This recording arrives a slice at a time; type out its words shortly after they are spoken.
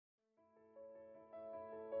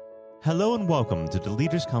Hello and welcome to the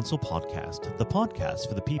Leaders Council podcast, the podcast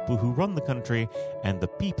for the people who run the country and the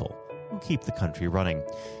people who keep the country running.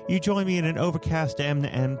 You join me in an overcast and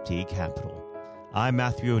empty capital. I'm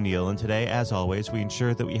Matthew O'Neill, and today, as always, we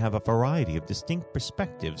ensure that we have a variety of distinct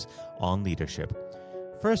perspectives on leadership.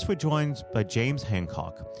 First, we're joined by James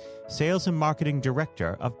Hancock, Sales and Marketing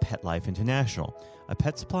Director of Petlife International, a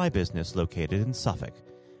pet supply business located in Suffolk.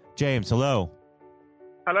 James, hello.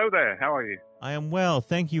 Hello there. How are you? I am well.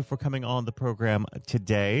 Thank you for coming on the program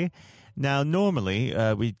today. Now, normally,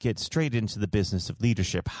 we'd get straight into the business of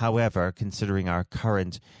leadership. However, considering our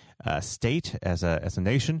current state as a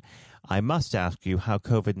nation, I must ask you how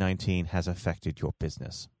COVID-19 has affected your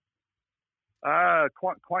business.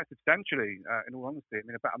 Quite substantially, in all honesty. I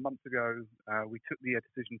mean, about a month ago, we took the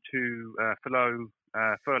decision to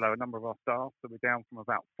furlough a number of our staff. So we're down from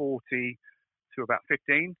about 40 to about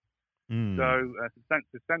 15. So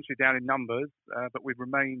substantially down in numbers, but we've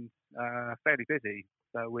remained fairly busy.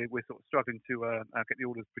 So we're sort of struggling to get the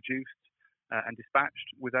orders produced and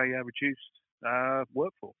dispatched with a reduced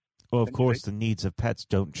workforce. Well, of course, the needs of pets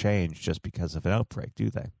don't change just because of an outbreak, do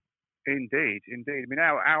they? Indeed. I mean,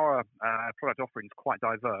 our product offering is quite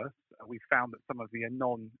diverse. We've found that some of the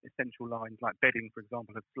non-essential lines, like bedding, for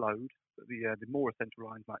example, have slowed. But the more essential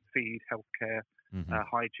lines, like feed, healthcare,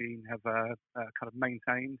 hygiene, have kind of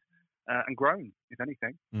maintained and grown, if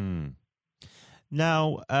anything.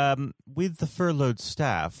 Now, with the furloughed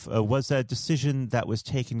staff, was that a decision that was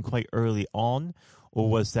taken quite early on, or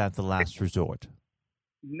was that the last resort?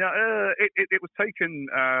 No, it was taken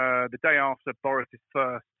the day after Boris's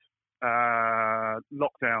first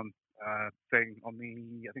lockdown thing on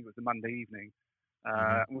I think it was the Monday evening.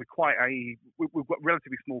 We've got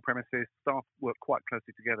relatively small premises. Staff work quite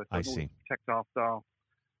closely together. So in order to protect our staff,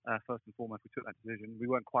 first and foremost, we took that decision. We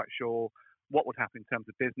weren't quite sure what would happen in terms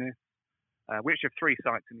of business. We actually have 3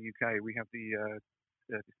 sites in the UK. We have the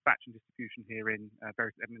dispatch and distribution here in Bury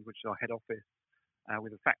St Edmunds, which is our head office,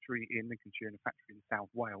 with a factory in Lincolnshire and a factory in South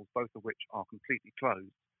Wales, both of which are completely closed,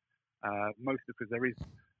 mostly because there is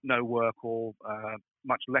no work or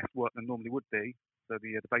much less work than normally would be. So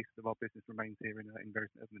the basis of our business remains here in Bury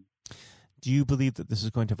St Edmunds. Do you believe that this is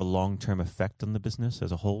going to have a long-term effect on the business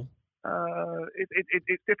as a whole?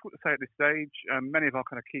 It's difficult to say at this stage. Many of our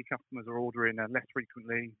kind of key customers are ordering less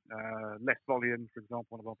frequently, less volume. For example,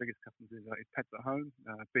 one of our biggest customers is Pets at Home,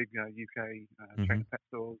 a big UK chain of pet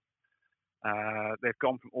stores. They've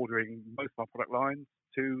gone from ordering most of our product lines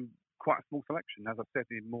to quite a small selection, as I've said,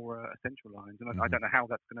 in more essential lines. And I don't know how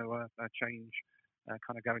that's going to change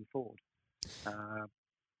kind of going forward.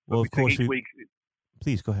 Well, of course,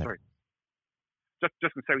 please go ahead. Sorry.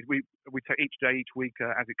 Just to say, we take each day, each week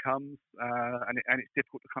as it comes, and it's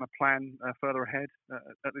difficult to kind of plan further ahead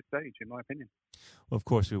at this stage, in my opinion. Well, of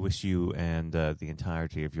course, we wish you and the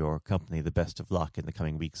entirety of your company the best of luck in the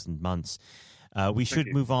coming weeks and months. We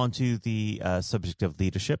should move on to the subject of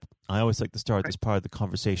leadership. I always like to start this part of the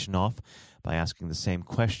conversation off by asking the same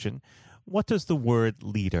question. What does the word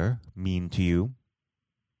leader mean to you?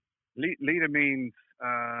 Leader means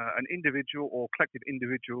an individual or collective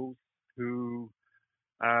individuals who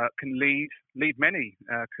can lead many,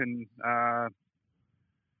 can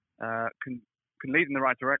lead in the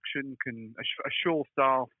right direction, can assure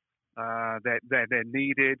staff they're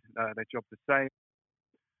needed, their job's the same,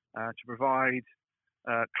 to provide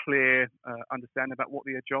clear understanding about what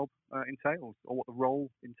the job entails or what the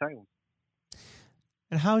role entails.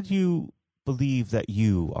 And how do you believe that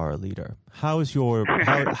you are a leader? How is your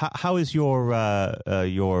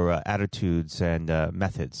attitudes and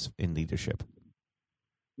methods in leadership?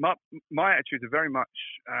 My attitudes are very much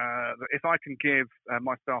that if I can give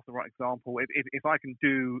my staff the right example, if I can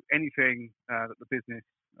do anything that the business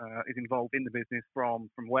is involved in the business, from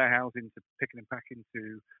warehousing to picking and packing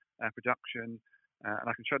to production, and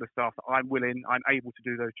I can show the staff that I'm able to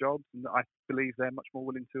do those jobs, and that I believe they're much more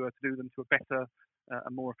willing to do them to a better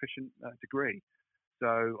and more efficient degree.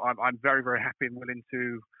 So I'm very, very happy and willing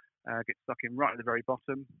to get stuck in right at the very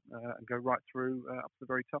bottom and go right through up to the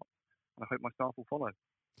very top. And I hope my staff will follow.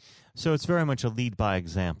 So it's very much a lead by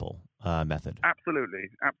example method. Absolutely.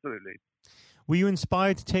 Were you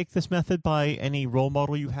inspired to take this method by any role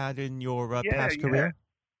model you had in your past career?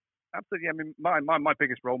 Absolutely. I mean, my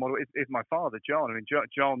biggest role model is my father, John. I mean,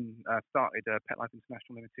 John started Petlife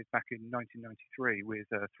International Limited back in 1993 with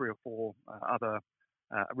 3 or 4 other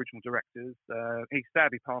original directors. He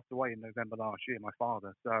sadly passed away in November last year, my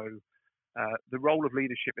father. So the role of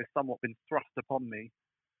leadership has somewhat been thrust upon me,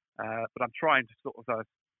 but I'm trying to sort of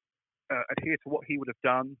adhere to what he would have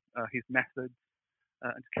done, his methods,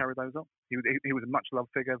 and to carry those on. He was a much loved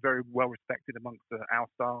figure, very well respected amongst our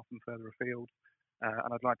staff and further afield.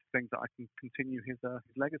 and I'd like to think that I can continue his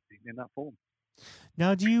legacy in that form.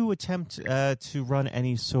 Now, do you attempt to run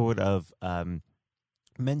any sort of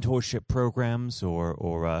mentorship programs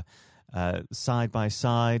or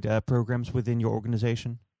side-by-side programs within your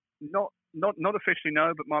organization? Not officially,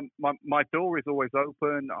 no, but my door is always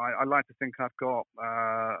open. I like to think I've got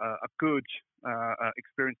a good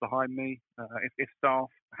experience behind me. If staff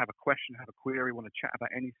have a question, have a query, want to chat about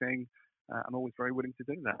anything, I'm always very willing to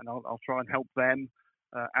do that, and I'll try and help them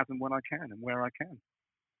as and when I can and where I can.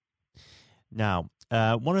 Now,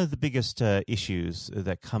 one of the biggest issues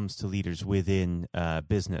that comes to leaders within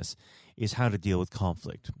business is how to deal with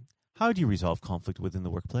conflict. How do you resolve conflict within the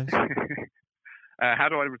workplace? How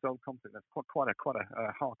do I resolve conflict? That's quite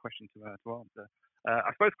a hard question to answer.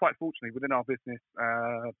 I suppose quite fortunately within our business,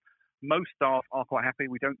 most staff are quite happy.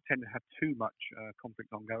 We don't tend to have too much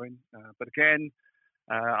conflict ongoing. But again,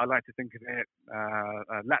 I like to think of it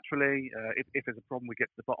laterally. If there's a problem, we get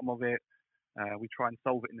to the bottom of it. We try and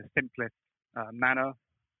solve it in the simplest manner.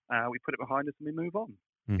 We put it behind us and we move on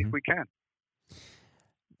if we can.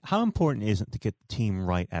 How important is it to get the team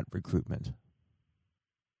right at recruitment?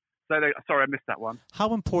 Sorry, I missed that one.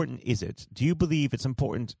 How important is it? Do you believe it's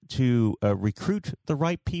important to recruit the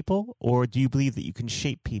right people, or do you believe that you can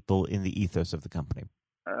shape people in the ethos of the company?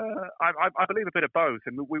 I believe a bit of both.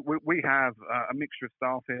 And we have a mixture of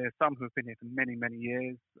staff here, some who have been here for many, many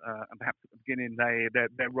years, and perhaps at the beginning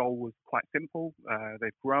their role was quite simple.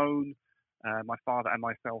 They've grown. My father and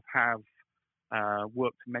myself have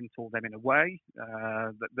worked to mentor them in a way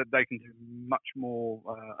that they can do much more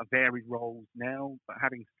varied roles now. But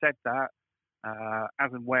having said that,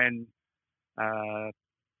 as and when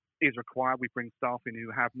is required, we bring staff in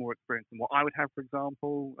who have more experience than what I would have, for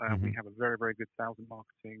example. We have a very, very good sales and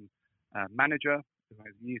marketing manager who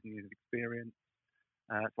has years and years of experience.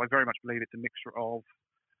 So I very much believe it's a mixture of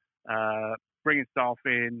bringing staff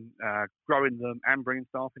in, growing them, and bringing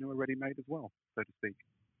staff in who are ready-made as well, so to speak.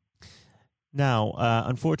 Now,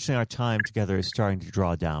 unfortunately, our time together is starting to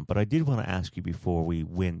draw down, but I did want to ask you before we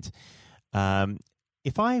went,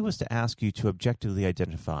 if I was to ask you to objectively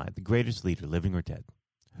identify the greatest leader, living or dead,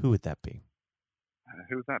 who would that be?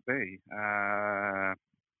 Who would that be?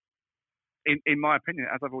 In my opinion,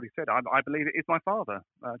 as I've already said, I believe it is my father,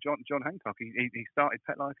 John Hancock. He started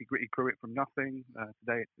Petlife. He grew it from nothing.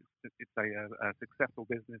 Today, it's a successful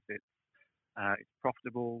business. It's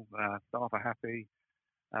profitable. Staff are happy.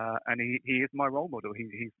 And he is my role model.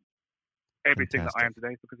 He's everything fantastic. That I am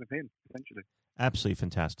today is because of him, essentially. Absolutely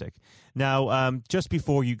fantastic. Now, just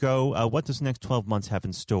before you go, what does the next 12 months have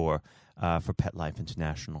in store for Petlife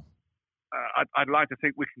International? I'd like to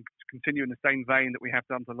think we can continue in the same vein that we have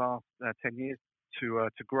done for the last 10 years to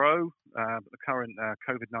grow. But the current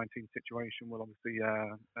COVID-19 situation will obviously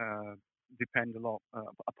depend a lot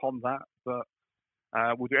upon that. But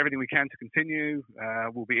we'll do everything we can to continue.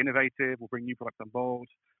 We'll be innovative. We'll bring new products on board.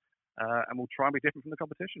 And we'll try and be different from the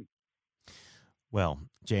competition. Well,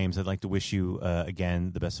 James, I'd like to wish you,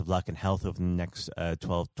 again, the best of luck and health over the next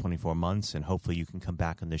 12, 24 months. And hopefully you can come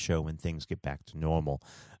back on the show when things get back to normal.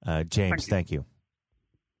 James, thank you.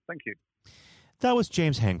 Thank you. That was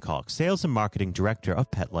James Hancock, Sales and Marketing Director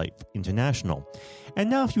of Petlife International. And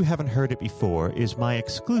now, if you haven't heard it before, is my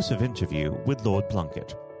exclusive interview with Lord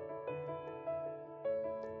Blunkett.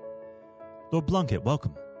 Lord Blunkett,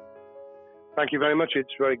 welcome. Thank you very much. It's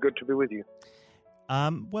very good to be with you.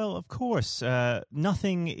 Well, of course,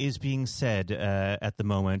 nothing is being said at the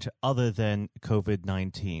moment other than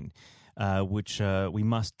COVID-19, which we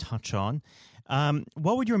must touch on.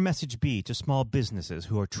 What would your message be to small businesses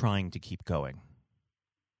who are trying to keep going?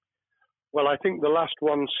 Well, I think the last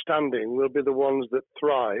ones standing will be the ones that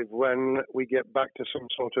thrive when we get back to some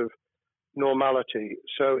sort of normality.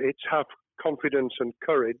 So it's have confidence and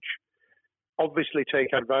courage. Obviously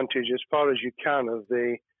take advantage as far as you can of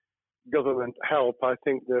the government help. I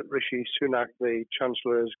think that Rishi Sunak, the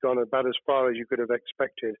Chancellor, has gone about as far as you could have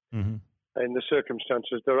expected in the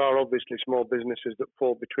circumstances. There are obviously small businesses that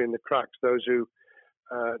fall between the cracks. Those who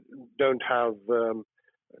don't have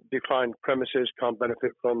defined premises can't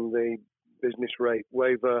benefit from the business rate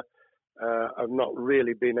waiver, have not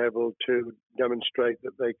really been able to demonstrate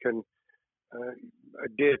that they can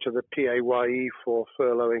adhere to the PAYE for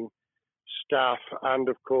furloughing staff, and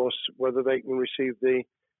of course whether they can receive the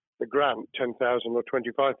grant, 10,000 or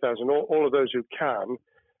 25,000. All of those who can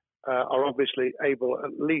are obviously able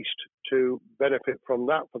at least to benefit from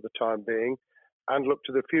that for the time being and look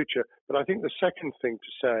to the future. But I think the second thing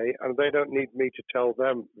to say, and they don't need me to tell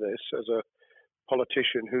them this as a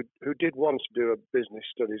politician who did once do a business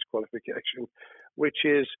studies qualification, which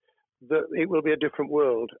is that it will be a different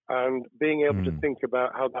world, and being able to think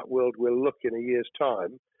about how that world will look in a year's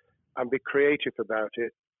time and be creative about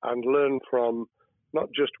it and learn from not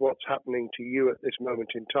just what's happening to you at this moment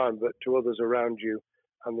in time, but to others around you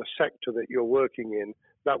and the sector that you're working in,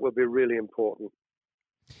 that will be really important.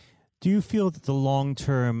 Do you feel that the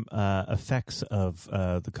long-term effects of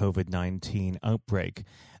the COVID-19 outbreak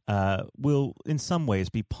will in some ways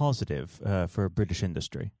be positive for British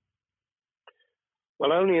industry?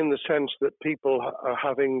 Well, only in the sense that people are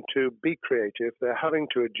having to be creative, they're having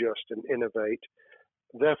to adjust and innovate.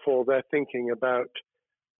 Therefore, they're thinking about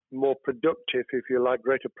more productive, if you like,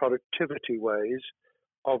 greater productivity ways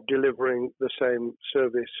of delivering the same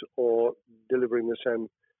service or delivering the same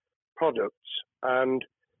products. And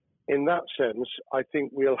in that sense, I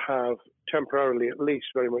think we'll have temporarily at least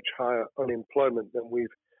very much higher unemployment than we've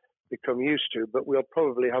become used to, but we'll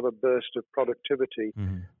probably have a burst of productivity,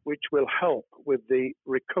 which will help with the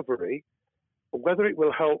recovery. Whether it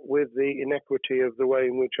will help with the inequity of the way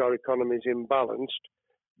in which our economy is imbalanced,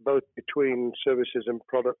 both between services and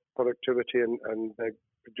productivity and the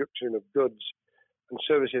production of goods and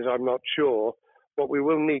services, I'm not sure. What we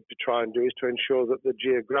will need to try and do is to ensure that the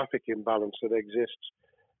geographic imbalance that exists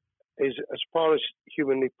is, as far as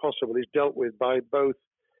humanly possible, is dealt with by both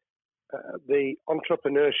the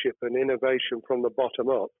entrepreneurship and innovation from the bottom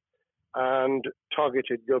up and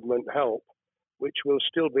targeted government help, which will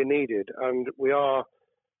still be needed. And we are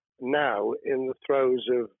now in the throes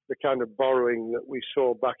of the kind of borrowing that we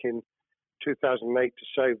saw back in 2008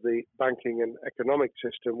 to save the banking and economic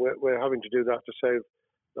system. We're having to do that to save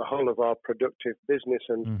the whole of our productive business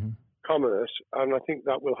and commerce. And I think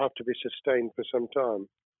that will have to be sustained for some time.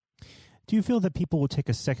 Do you feel that people will take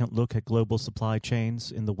a second look at global supply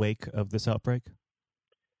chains in the wake of this outbreak?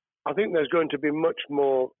 I think there's going to be much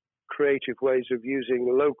more creative ways of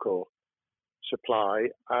using local supply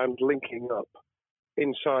and linking up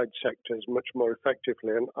inside sectors much more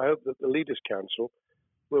effectively. And I hope that the Leaders' Council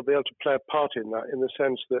will be able to play a part in that, in the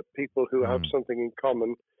sense that people who have something in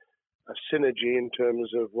common, a synergy in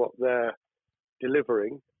terms of what they're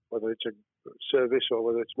delivering, whether it's a service or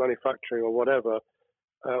whether it's manufacturing or whatever,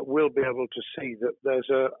 will be able to see that there's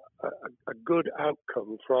a good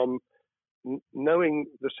outcome from knowing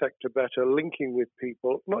the sector better, linking with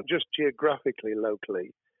people, not just geographically,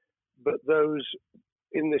 locally, but those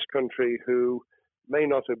in this country who may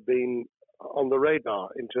not have been on the radar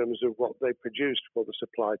in terms of what they produced for the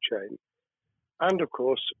supply chain. And of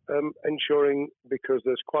course, ensuring, because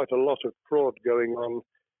there's quite a lot of fraud going on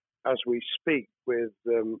as we speak with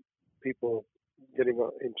people getting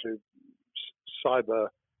into cyber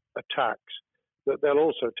attacks, that they'll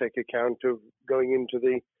also take account of going into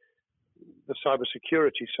the cyber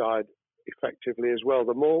security side effectively as well.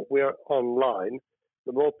 The more we are online,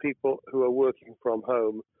 the more people who are working from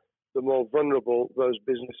home, the more vulnerable those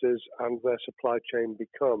businesses and their supply chain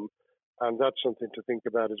become. And that's something to think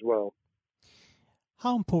about as well.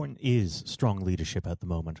 How important is strong leadership at the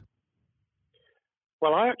moment?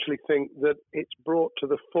 Well, I actually think that it's brought to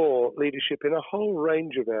the fore leadership in a whole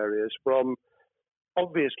range of areas, from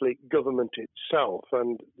obviously government itself,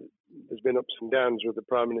 and there's been ups and downs with the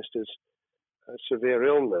Prime Minister's severe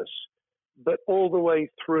illness, but all the way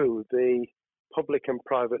through the public and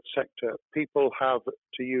private sector, people have,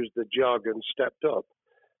 to use the jargon, stepped up,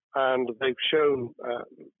 and they've shown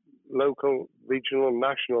local, regional,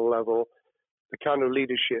 national level the kind of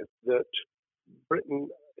leadership that Britain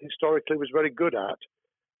historically was very good at.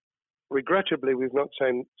 Regrettably, we've not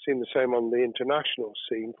seen the same on the international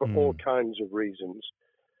scene for all kinds of reasons,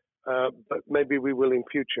 but maybe we will in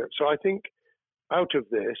future. So I think out of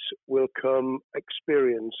this will come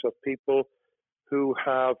experience of people who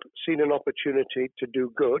have seen an opportunity to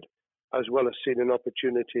do good, as well as seen an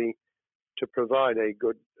opportunity to provide a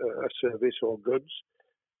good service or goods,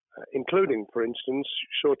 including, for instance,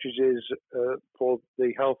 shortages for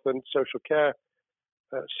the health and social care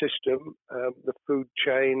system, the food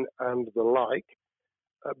chain and the like,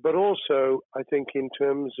 but also I think in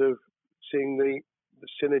terms of seeing the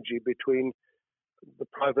synergy between the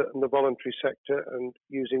private and the voluntary sector and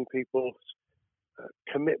using people's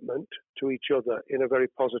commitment to each other in a very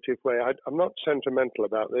positive way. I'm not sentimental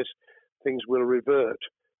about this. Things will revert.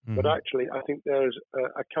 But actually, I think there's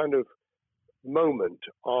a kind of moment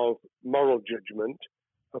of moral judgment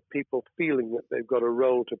of people feeling that they've got a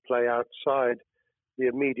role to play outside the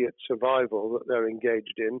immediate survival that they're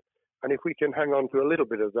engaged in. And if we can hang on to a little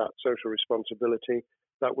bit of that social responsibility,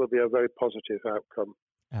 that will be a very positive outcome.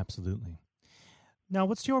 Absolutely. Now,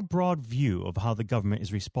 what's your broad view of how the government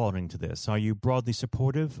is responding to this? Are you broadly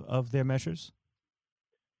supportive of their measures?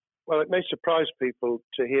 Well, it may surprise people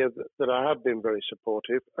to hear that I have been very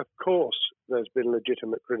supportive. Of course, there's been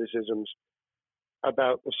legitimate criticisms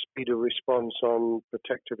about the speed of response on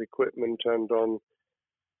protective equipment and on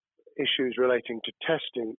issues relating to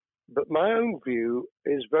testing. But my own view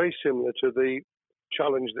is very similar to the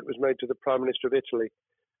challenge that was made to the Prime Minister of Italy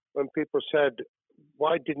when people said,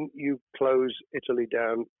 why didn't you close Italy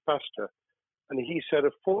down faster? And he said,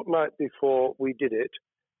 a fortnight before we did it,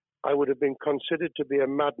 I would have been considered to be a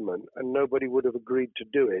madman and nobody would have agreed to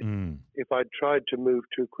do it if I'd tried to move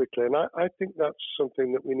too quickly. And I think that's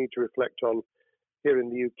something that we need to reflect on here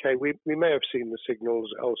in the UK. We may have seen the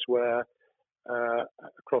signals elsewhere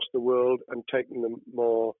across the world and taken them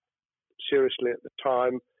more seriously at the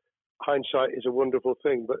time. Hindsight is a wonderful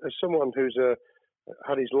thing, but as someone who's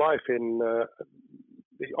had his life in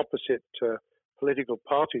the opposite political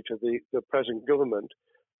party to the present government,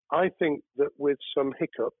 I think that with some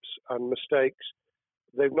hiccups and mistakes,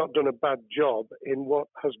 they've not done a bad job in what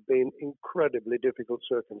has been incredibly difficult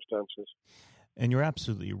circumstances. And you're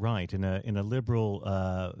absolutely right. In a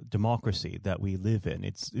liberal democracy that we live in,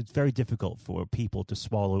 it's very difficult for people to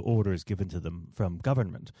swallow orders given to them from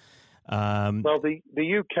government. Well,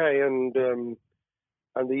 the UK and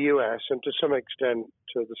the US, and to some extent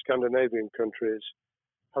the Scandinavian countries,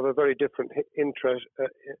 have a very different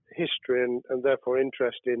history and therefore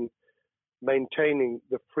interest in maintaining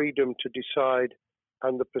the freedom to decide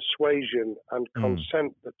and the persuasion and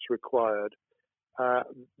consent that's required.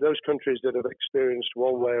 Those countries that have experienced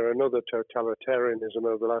one way or another totalitarianism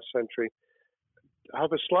over the last century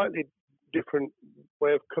have a slightly different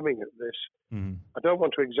way of coming at this. I don't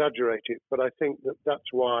want to exaggerate it, but I think that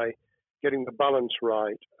that's why getting the balance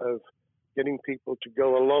right of getting people to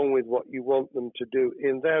go along with what you want them to do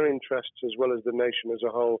in their interests as well as the nation as a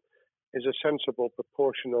whole is a sensible,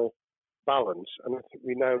 proportional balance. And I think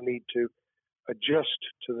we now need to adjust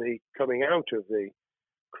to the coming out of the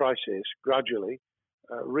crisis gradually,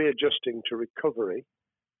 readjusting to recovery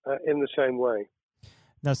in the same way.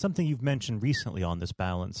 Now, something you've mentioned recently on this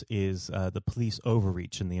balance is the police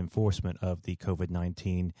overreach in the enforcement of the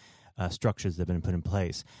COVID-19 structures that have been put in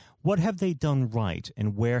place. What have they done right,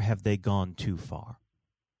 and where have they gone too far?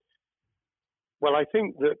 Well, I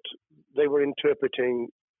think that they were interpreting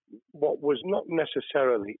what was not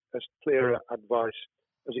necessarily as clear advice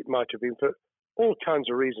as it might have been for all kinds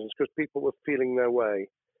of reasons, because people were feeling their way.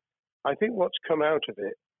 I think what's come out of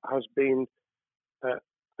it has been a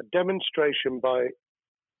demonstration by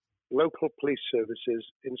local police services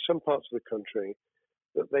in some parts of the country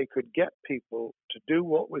that they could get people to do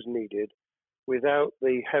what was needed without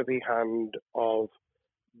the heavy hand of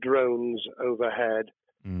drones overhead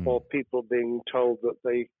or people being told that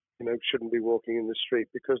they shouldn't be walking in the street,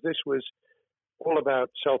 because this was all about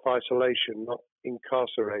self-isolation, not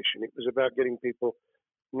incarceration. It was about getting people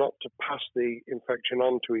not to pass the infection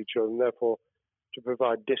on to each other and therefore to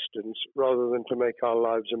provide distance rather than to make our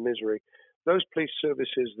lives a misery. Those police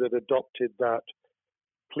services that adopted that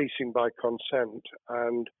policing by consent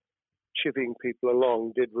and chivying people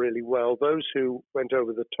along did really well. Those who went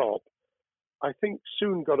over the top, I think,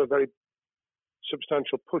 soon got a very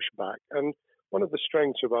substantial pushback. And one of the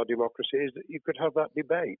strengths of our democracy is that you could have that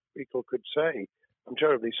debate. People could say, I'm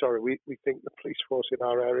terribly sorry, we think the police force in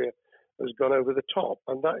our area has gone over the top.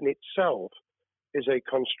 And that in itself is a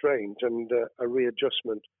constraint and a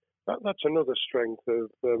readjustment. That's another strength of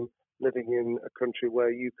living in a country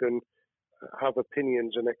where you can have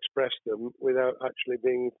opinions and express them without actually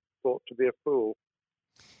being thought to be a fool.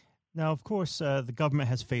 Now, of course, the government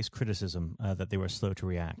has faced criticism that they were slow to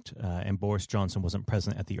react, and Boris Johnson wasn't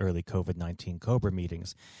present at the early COVID-19 COBRA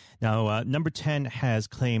meetings. Now, Number 10 has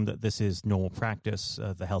claimed that this is normal practice.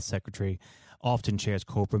 The health secretary often chairs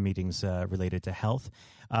COBRA meetings related to health.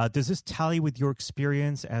 Does this tally with your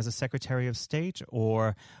experience as a Secretary of State,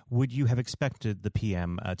 or would you have expected the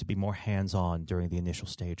PM to be more hands-on during the initial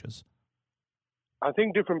stages? I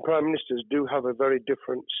think different prime ministers do have a very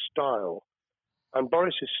different style. And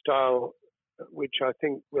Boris's style, which I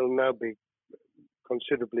think will now be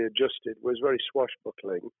considerably adjusted, was very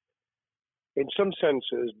swashbuckling. In some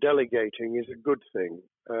senses, delegating is a good thing,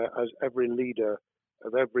 as every leader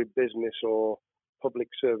of every business or public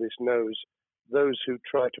service knows. Those who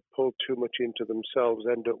try to pull too much into themselves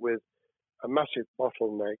end up with a massive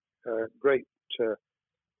bottleneck, great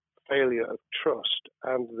failure of trust,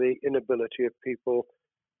 and the inability of people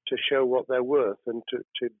to show what they're worth and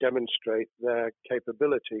to demonstrate their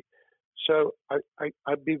capability. So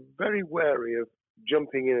I'd be very wary of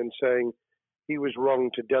jumping in and saying he was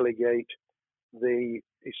wrong to delegate the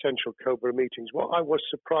essential COBRA meetings. What I was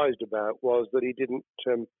surprised about was that he didn't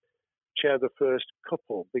chair the first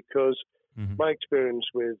couple, because Mm-hmm. My experience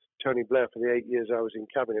with Tony Blair for the 8 years I was in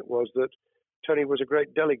cabinet was that Tony was a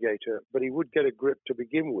great delegator, but he would get a grip to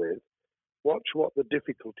begin with, watch what the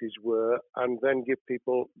difficulties were, and then give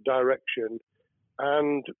people direction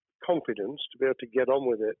and confidence to be able to get on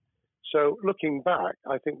with it. So looking back,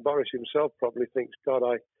 I think Boris himself probably thinks, God,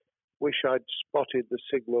 I wish I'd spotted the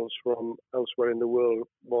signals from elsewhere in the world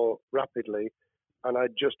more rapidly, and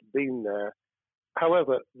I'd just been there.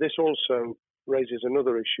 However, this also raises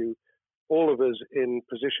another issue. All of us in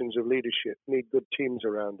positions of leadership need good teams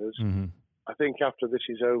around us. Mm-hmm. I think after this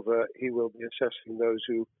is over, he will be assessing those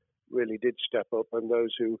who really did step up and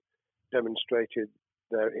those who demonstrated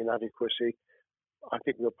their inadequacy. I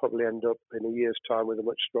think we'll probably end up in a year's time with a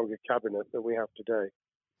much stronger cabinet than we have today.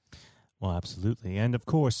 Well, absolutely. And of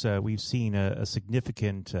course, we've seen a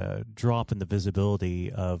significant drop in the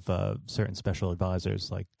visibility of certain special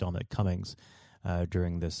advisors like Dominic Cummings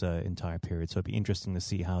during this entire period. So it'd be interesting to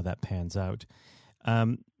see how that pans out.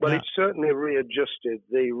 Well, it's certainly readjusted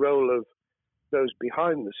the role of those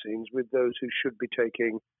behind the scenes with those who should be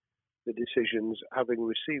taking the decisions, having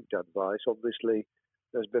received advice. Obviously,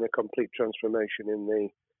 there's been a complete transformation in the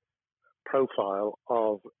profile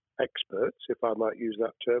of experts, if I might use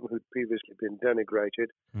that term, who'd previously been denigrated.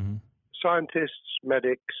 Mm-hmm. Scientists,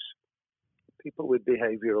 medics, people with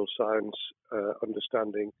behavioral science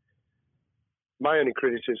understanding. My only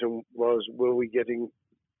criticism was, were we getting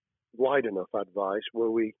wide enough advice?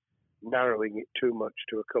 Were we narrowing it too much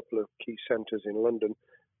to a couple of key centres in London?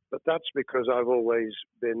 But that's because I've always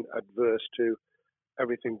been adverse to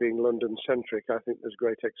everything being London-centric. I think there's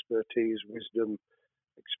great expertise, wisdom,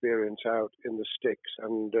 experience out in the sticks,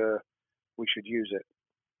 and we should use it.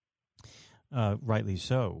 Rightly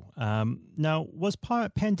so. Now, was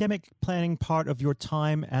pandemic planning part of your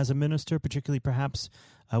time as a minister, particularly perhaps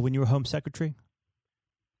when you were Home Secretary?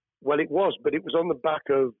 Well, it was, but it was on the back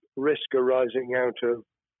of risk arising out of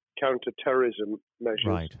counter-terrorism measures.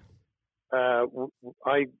 Right.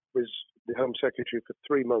 I was the Home Secretary for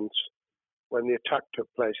 3 months when the attack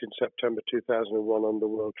took place in September 2001 on the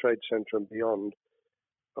World Trade Center and beyond.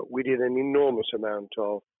 We did an enormous amount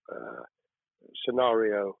of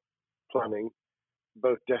scenario planning,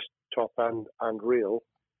 both desktop and real.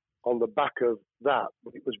 On the back of that,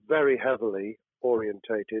 it was very heavily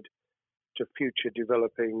orientated to future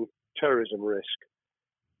developing terrorism risk.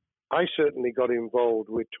 I certainly got involved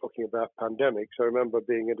with talking about pandemics. I remember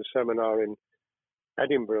being at a seminar in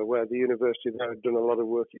Edinburgh where the university there had done a lot of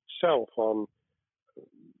work itself on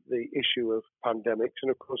the issue of pandemics.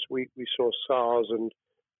 And of course, we saw SARS and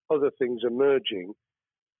other things emerging.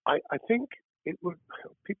 I think people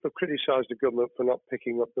have criticised the government for not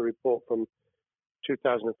picking up the report from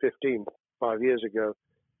 2015, 5 years ago.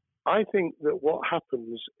 I think that what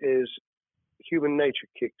happens is human nature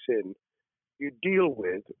kicks in. You deal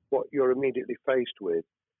with what you're immediately faced with.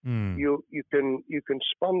 You can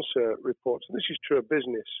sponsor reports, and this is true of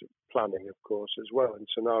business planning, of course, as well, and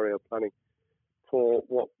scenario planning for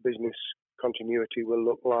what business continuity will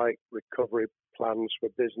look like, recovery plans for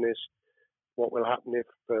business, what will happen if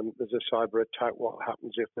there's a cyber attack, what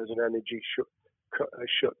happens if there's an energy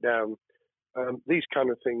shutdown. These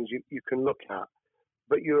kind of things you can look at,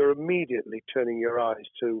 but you're immediately turning your eyes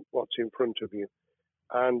to what's in front of you.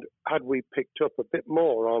 And had we picked up a bit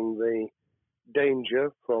more on the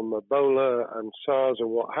danger from Ebola and SARS and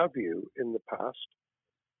what have you in the past,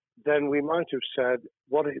 then we might have said,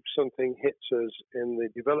 what if something hits us in the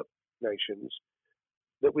developed nations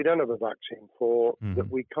that we don't have a vaccine for,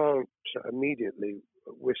 that we can't immediately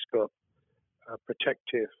whisk up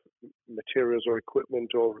protective materials or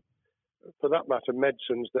equipment, or for that matter,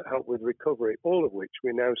 medicines that help with recovery, all of which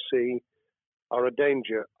we now see are a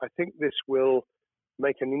danger. I think this will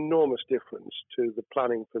make an enormous difference to the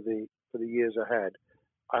planning for the years ahead.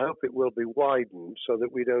 I hope it will be widened so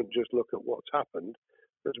that we don't just look at what's happened,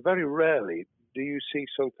 because very rarely do you see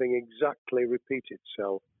something exactly repeat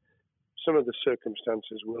itself. Some of the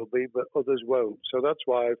circumstances will be, but others won't. So that's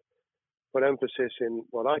why I've put emphasis in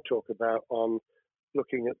what I talk about on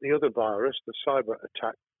looking at the other virus, the cyber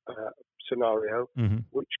attack scenario,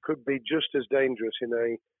 which could be just as dangerous in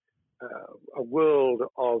a world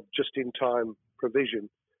of just-in-time provision.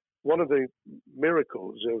 One of the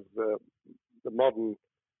miracles of the modern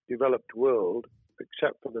developed world,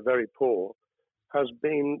 except for the very poor, has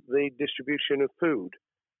been the distribution of food.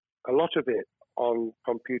 A lot of it on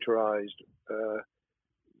computerized,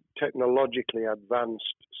 technologically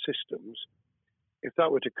advanced systems. If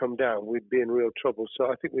that were to come down, we'd be in real trouble. So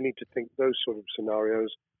I think we need to think those sort of scenarios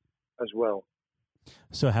as well.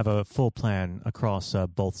 So have a full plan across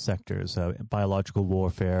both sectors, biological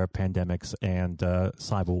warfare, pandemics, and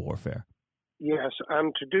cyber warfare. Yes,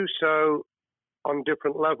 and to do so on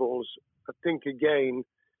different levels. I think again,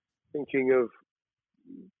 thinking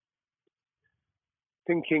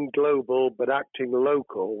global but acting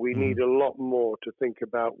local, we need a lot more to think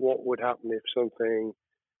about what would happen if something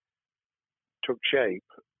took shape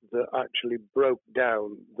that actually broke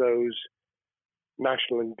down those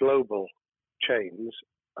national and global chains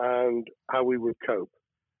and how we would cope.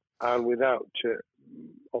 And without,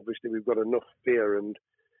 obviously, we've got enough fear and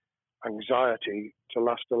anxiety to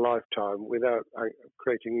last a lifetime. Without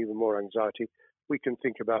creating even more anxiety, we can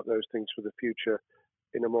think about those things for the future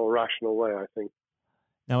in a more rational way, I think.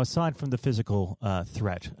 Now, aside from the physical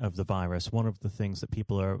threat of the virus, one of the things that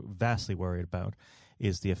people are vastly worried about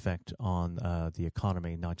is the effect on the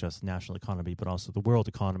economy, not just the national economy, but also the world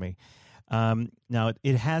economy. Now,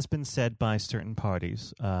 it has been said by certain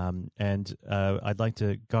parties, and I'd like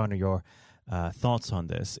to garner your thoughts on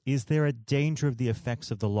this. Is there a danger of the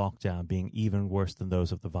effects of the lockdown being even worse than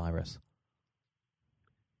those of the virus?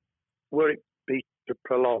 Were it be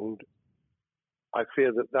prolonged, I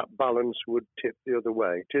fear that balance would tip the other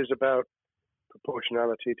way. It is about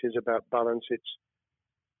proportionality. It is about balance. It's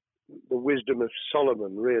the wisdom of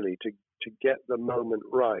Solomon, really, to get the moment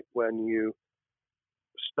right when you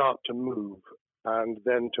start to move and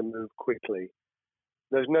then to move quickly.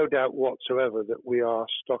 There's no doubt whatsoever that we are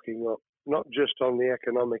stocking up, not just on the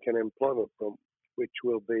economic and employment front, which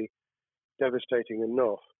will be devastating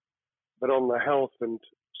enough, but on the health and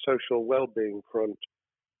social well-being front,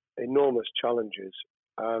 enormous challenges,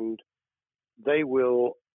 and they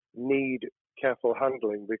will need careful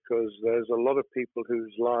handling because there's a lot of people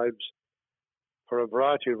whose lives, for a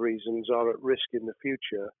variety of reasons, are at risk in the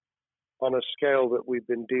future on a scale that we've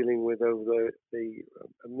been dealing with over the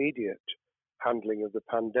immediate handling of the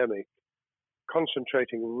pandemic,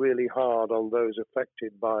 concentrating really hard on those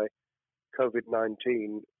affected by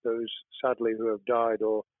COVID-19, those sadly who have died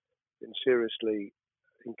or been seriously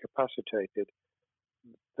incapacitated.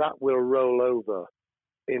 That will roll over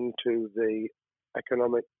into the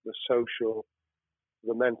economic, the social,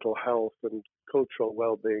 the mental health and cultural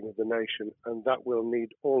well-being of the nation, and that will need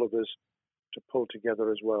all of us to pull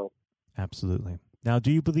together as well. Absolutely. Now,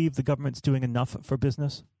 do you believe the government's doing enough for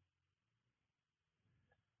business?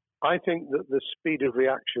 I think that the speed of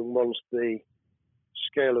reaction once the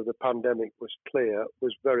scale of the pandemic was clear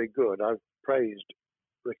was very good. I've praised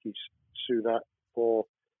Rishi Sunak for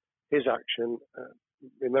his action.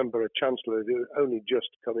 Remember, a chancellor who only just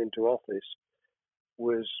come into office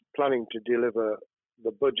was planning to deliver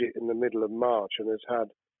the budget in the middle of March and has had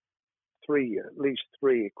at least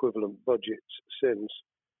three equivalent budgets since.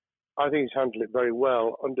 I think he's handled it very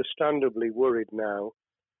well. Understandably worried now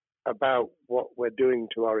about what we're doing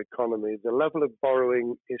to our economy. The level of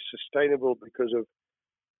borrowing is sustainable because of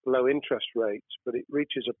low interest rates, but it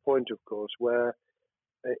reaches a point, of course, where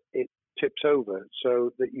it tips over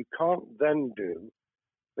so that you can't then do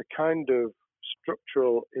the kind of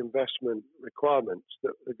structural investment requirements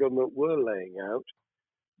that the government were laying out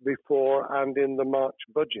before and in the March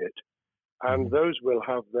budget. And those will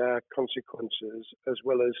have their consequences as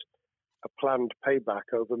well as a planned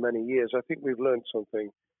payback over many years. I think we've learned something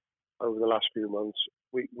over the last few months.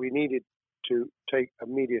 We needed to take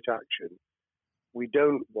immediate action. We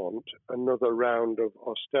don't want another round of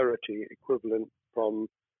austerity equivalent from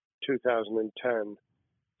 2010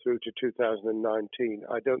 through to 2019.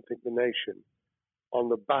 I don't think the nation, on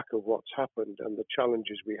the back of what's happened and the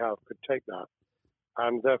challenges we have, could take that.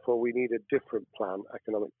 And therefore, we need a different plan,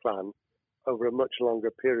 economic plan, over a much longer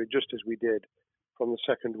period, just as we did from the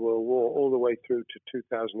Second World War all the way through to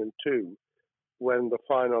 2002, when the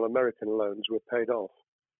final American loans were paid off.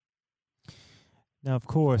 Now, of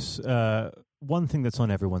course, one thing that's on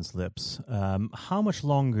everyone's lips, how much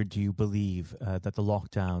longer do you believe that the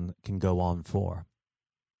lockdown can go on for?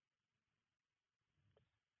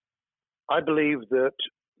 I believe that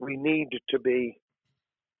we need to be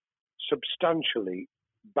substantially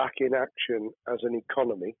back in action as an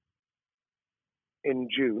economy in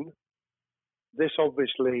June. This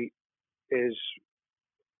obviously is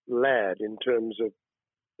led in terms of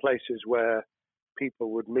places where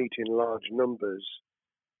people would meet in large numbers,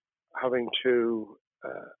 having to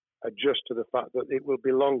adjust to the fact that it will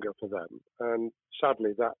be longer for them. And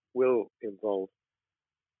sadly, that will involve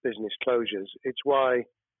business closures. It's why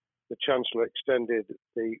the Chancellor extended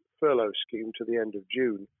the furlough scheme to the end of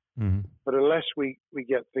June. Mm-hmm. But unless we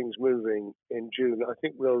get things moving in June, I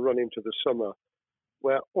think we'll run into the summer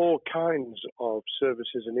where all kinds of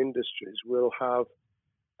services and industries will have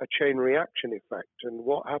a chain reaction effect. And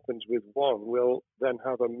what happens with one will then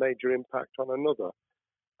have a major impact on another.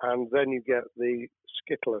 And then you get the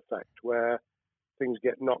skittle effect where things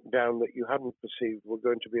get knocked down that you hadn't perceived were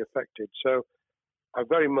going to be affected. So I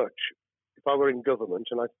very much, if I were in government,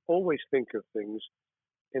 and I always think of things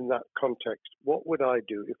in that context, what would I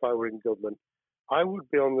do if I were in government? I would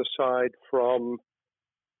be on the side from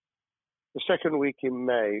the second week in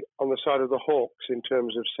May, on the side of the hawks in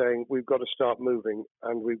terms of saying we've got to start moving,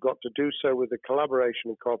 and we've got to do so with the collaboration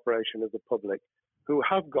and cooperation of the public who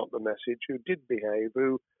have got the message, who did behave,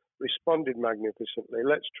 who responded magnificently.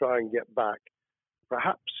 Let's try and get back,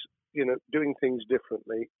 perhaps, doing things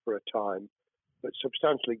differently for a time, but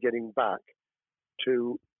substantially getting back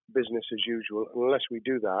to business as usual. And unless we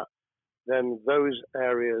do that, then those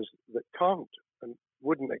areas that can't and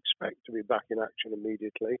wouldn't expect to be back in action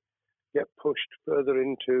immediately get pushed further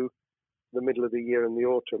into the middle of the year and the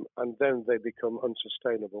autumn, and then they become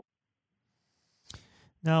unsustainable.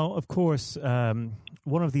 Now, of course,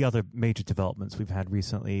 one of the other major developments we've had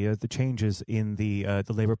recently are the changes in the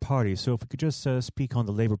Labour Party. So if we could just speak on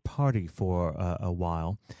the Labour Party for a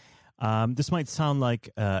while. This might sound like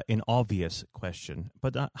an obvious question,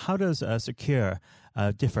 but how does Sir Keir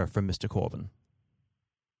differ from Mr. Corbyn?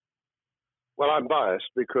 Well, I'm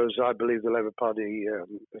biased because I believe the Labour Party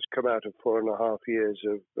has come out of 4.5 years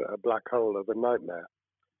of a black hole of a nightmare,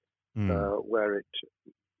 where it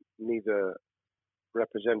neither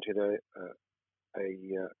represented a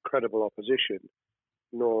credible opposition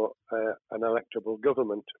nor an electable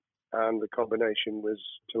government, and the combination was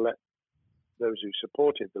to let those who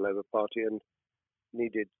supported the Labour Party and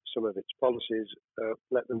needed some of its policies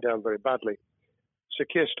let them down very badly. Sir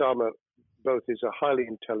Keir Starmer both is a highly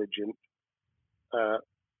intelligent,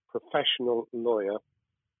 professional lawyer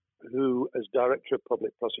who, as Director of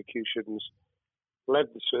Public Prosecutions, led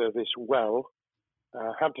the service well,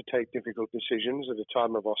 had to take difficult decisions at a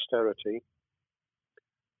time of austerity,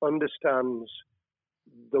 understands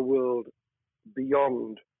the world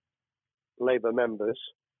beyond Labour members,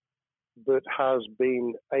 but has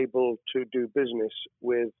been able to do business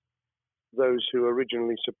with those who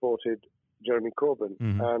originally supported Jeremy Corbyn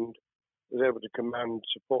and was able to command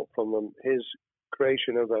support from them. His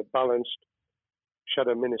creation of a balanced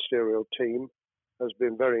shadow ministerial team has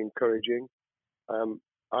been very encouraging.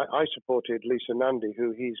 I supported Lisa Nandy,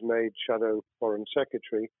 who he's made Shadow Foreign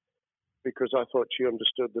Secretary, because I thought she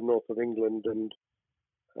understood the north of England and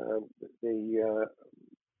the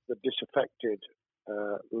disaffected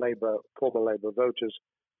former Labour voters.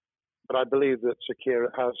 But I believe that Sir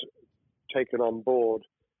Keir has taken on board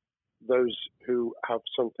those who have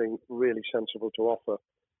something really sensible to offer,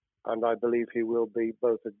 and I believe he will be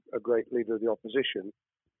both a great leader of the opposition.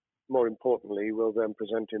 More importantly, he will then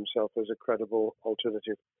present himself as a credible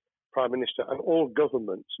alternative Prime Minister. And all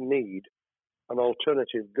governments need an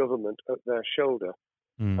alternative government at their shoulder.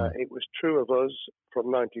 It was true of us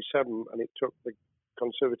from 97, and it took the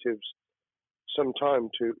Conservatives some time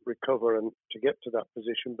to recover and to get to that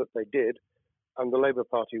position, but they did, and the Labour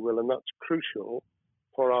Party will, and that's crucial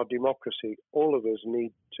for our democracy. All of us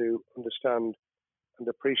need to understand and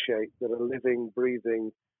appreciate that a living,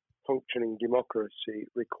 breathing, functioning democracy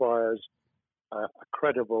requires a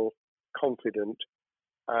credible, confident,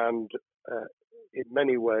 and in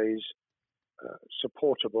many ways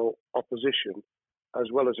supportable opposition, as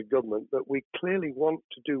well as a government that we clearly want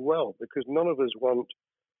to do well, because none of us want,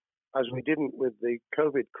 as we didn't with the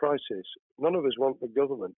COVID crisis, none of us want the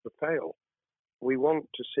government to fail. We want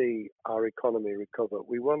to see our economy recover.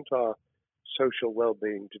 We want our social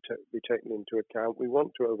well-being to be taken into account. We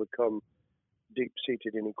want to overcome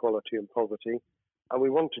deep-seated inequality and poverty, and we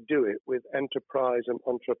want to do it with enterprise and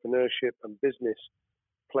entrepreneurship and business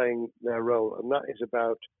playing their role. And that is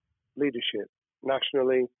about leadership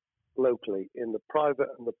nationally, locally, in the private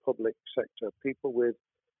and the public sector, people with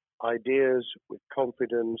ideas, with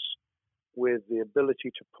confidence, with the ability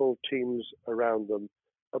to pull teams around them,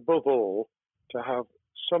 above all, to have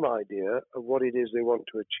some idea of what it is they want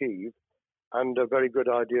to achieve and a very good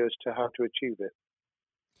idea as to how to achieve it.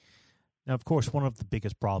 Now, of course, one of the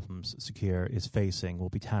biggest problems Sir Keir is facing will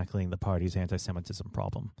be tackling the party's anti-Semitism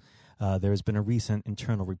problem. There has been a recent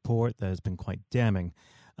internal report that has been quite damning.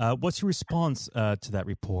 What's your response to that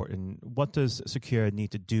report, and what does Sir Keir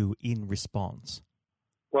need to do in response?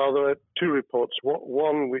 Well, there are two reports.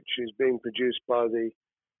 One which is being produced by the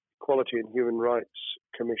Equality and Human Rights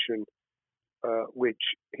Commission, which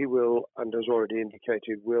he will, and has already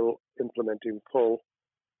indicated, will implement in full.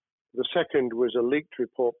 The second was a leaked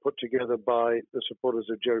report put together by the supporters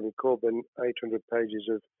of Jeremy Corbyn, 800 pages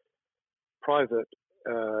of private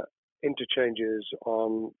interchanges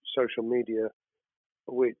on social media,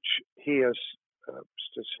 which he has,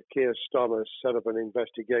 Keir Starmer, set up an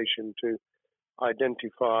investigation to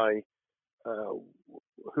identify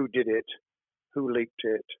who did it, who leaked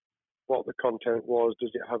it, what the content was,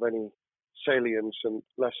 does it have any salience and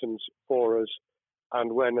lessons for us,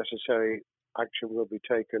 and where necessary, action will be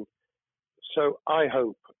taken. So I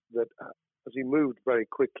hope that as he moved very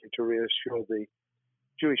quickly to reassure the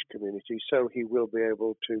Jewish community, so he will be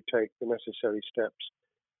able to take the necessary steps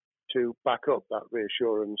to back up that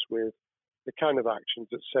reassurance with the kind of actions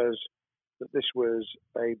that says that this was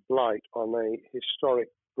a blight on a historic,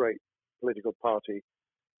 great political party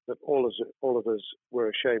that all of us were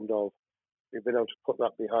ashamed of. We've been able to put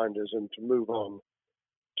that behind us and to move on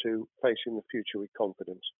to facing the future with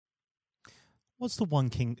confidence. What's the one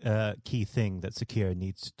key thing that Sir Keir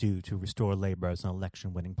needs to do to restore Labour as an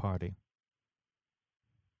election-winning party?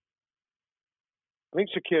 I think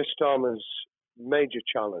Sir Keir Starmer's major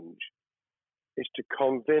challenge is to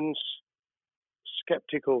convince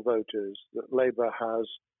sceptical voters that Labour has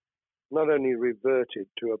not only reverted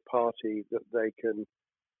to a party that they can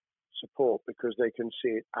support because they can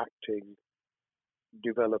see it acting,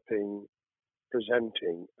 developing,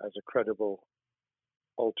 presenting as a credible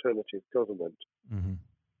alternative government,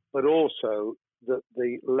 but also that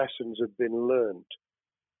the lessons have been learned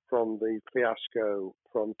from the fiasco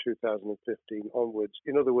from 2015 onwards.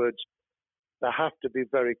 In other words, there have to be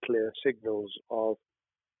very clear signals of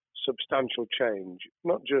substantial change,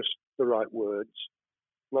 not just the right words,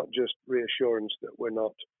 not just reassurance that we're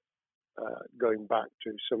not going back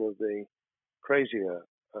to some of the crazier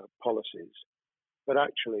policies, but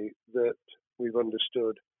actually that we've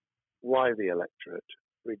understood why the electorate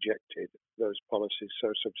rejected those policies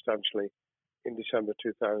so substantially in December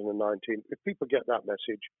 2019. If people get that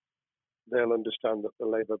message, they'll understand that the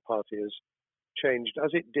Labour Party has changed,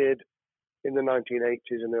 as it did in the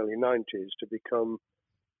 1980s and early 90s, to become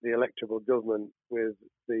the electable government with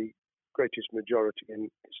the greatest majority in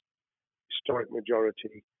historic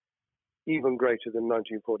majority, even greater than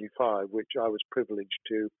 1945, which I was privileged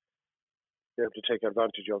to be able to take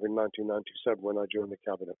advantage of in 1997 when I joined the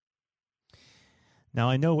cabinet. Now,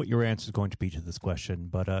 I know what your answer is going to be to this question,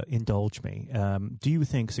 but indulge me. Do you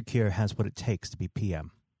think Sir Keir has what it takes to be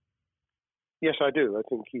PM? Yes, I do. I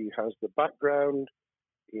think he has the background,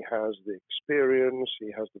 he has the experience, he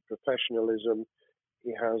has the professionalism,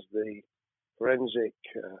 he has the forensic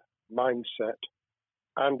mindset,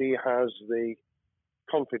 and he has the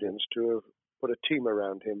confidence to have put a team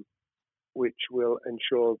around him which will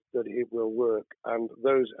ensure that it will work. And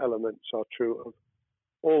those elements are true of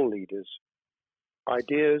all leaders.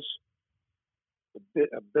 Ideas, the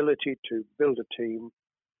ability to build a team,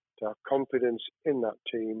 to have confidence in that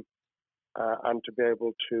team, and to be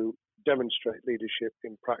able to demonstrate leadership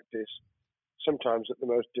in practice, sometimes at the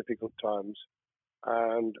most difficult times.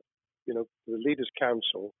 And, you know, the Leaders'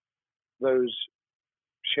 Council, those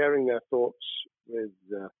sharing their thoughts with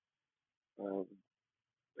the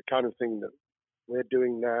kind of thing that we're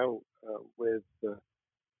doing now with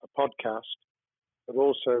a podcast, but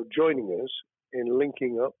also joining us in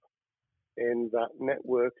linking up in that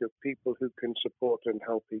network of people who can support and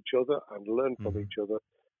help each other and learn from each other.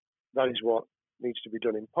 That is what needs to be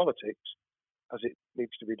done in politics as it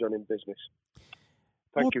needs to be done in business.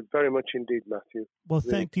 Thank you very much indeed, Matthew. Well,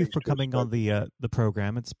 thank you for coming on the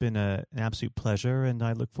program. It's been an absolute pleasure, and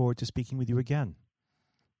I look forward to speaking with you again.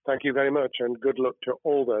 Thank you very much, and good luck to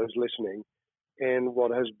all those listening in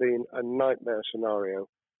what has been a nightmare scenario.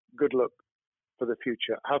 Good luck for the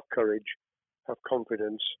future. Have courage, have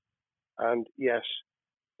confidence, and yes,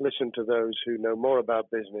 listen to those who know more about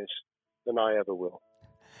business than I ever will.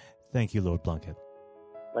 Thank you, Lord Blunkett.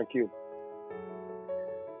 Thank you.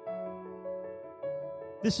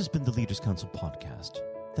 This has been the Leaders' Council podcast.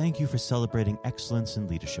 Thank you for celebrating excellence in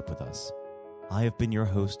leadership with us. I have been your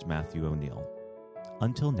host, Matthew O'Neill.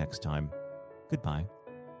 Until next time, goodbye.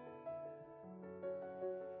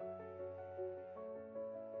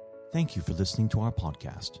 Thank you for listening to our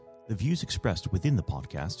podcast. The views expressed within the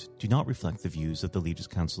podcast do not reflect the views of the Leaders'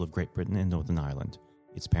 Council of Great Britain and Northern Ireland,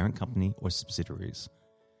 its parent company or subsidiaries,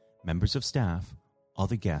 members of staff,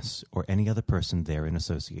 other guests, or any other person therein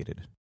associated.